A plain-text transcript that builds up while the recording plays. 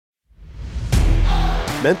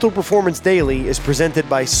Mental Performance Daily is presented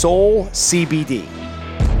by Soul CBD.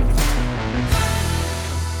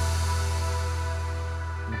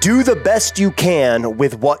 Do the best you can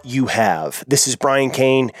with what you have. This is Brian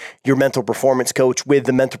Cain, your mental performance coach with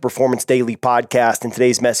the Mental Performance Daily podcast, and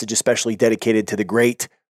today's message is especially dedicated to the great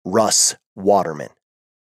Russ Waterman.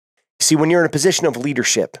 See, when you're in a position of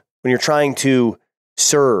leadership, when you're trying to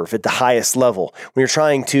serve at the highest level, when you're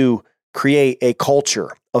trying to create a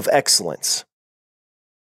culture of excellence,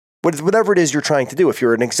 whatever it is you're trying to do, if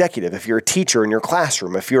you're an executive, if you're a teacher in your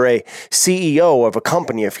classroom, if you're a CEO of a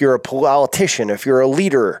company, if you're a politician, if you're a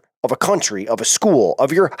leader of a country, of a school,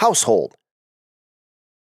 of your household,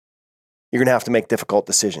 you're going to have to make difficult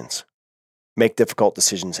decisions. Make difficult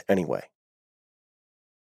decisions anyway.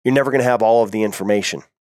 You're never going to have all of the information.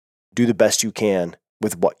 Do the best you can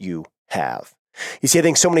with what you have. You see, I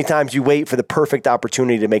think so many times you wait for the perfect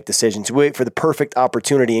opportunity to make decisions. You wait for the perfect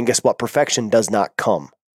opportunity, and guess what? Perfection does not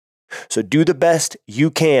come. So do the best you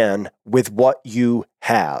can with what you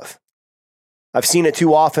have. I've seen it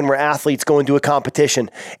too often where athletes go into a competition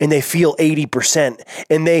and they feel 80%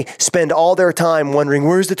 and they spend all their time wondering,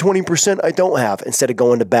 where's the 20% I don't have, instead of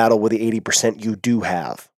going to battle with the 80% you do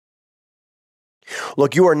have.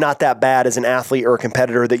 Look, you are not that bad as an athlete or a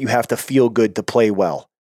competitor that you have to feel good to play well.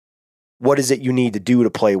 What is it you need to do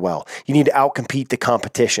to play well? You need to outcompete the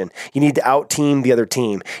competition. You need to out-team the other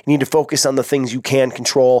team. You need to focus on the things you can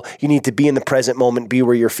control. You need to be in the present moment, be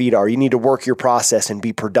where your feet are. You need to work your process and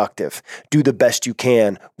be productive. Do the best you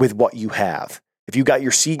can with what you have. If you got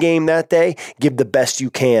your C game that day, give the best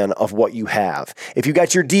you can of what you have. If you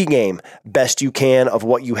got your D game, best you can of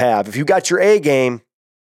what you have. If you got your A game,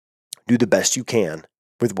 do the best you can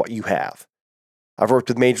with what you have. I've worked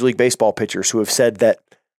with Major League Baseball pitchers who have said that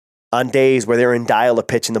on days where they're in dial a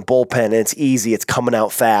pitch in the bullpen and it's easy, it's coming out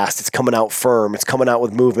fast, it's coming out firm, it's coming out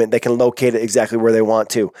with movement, they can locate it exactly where they want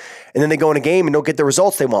to. And then they go in a game and don't get the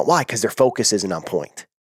results they want. Why? Because their focus isn't on point.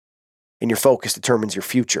 And your focus determines your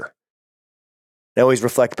future. I always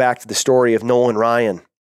reflect back to the story of Nolan Ryan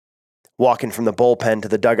walking from the bullpen to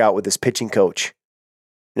the dugout with his pitching coach.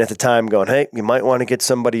 And at the time going, hey, you might want to get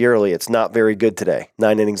somebody early. It's not very good today.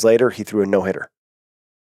 9 innings later, he threw a no-hitter.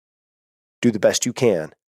 Do the best you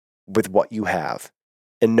can with what you have.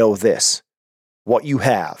 And know this, what you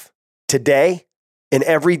have today and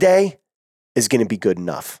every day is going to be good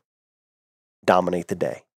enough. Dominate the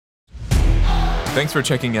day. Thanks for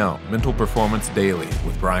checking out Mental Performance Daily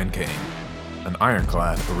with Brian Cain, an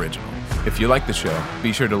Ironclad original. If you like the show,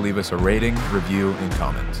 be sure to leave us a rating, review, and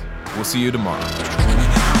comment. We'll see you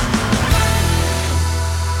tomorrow.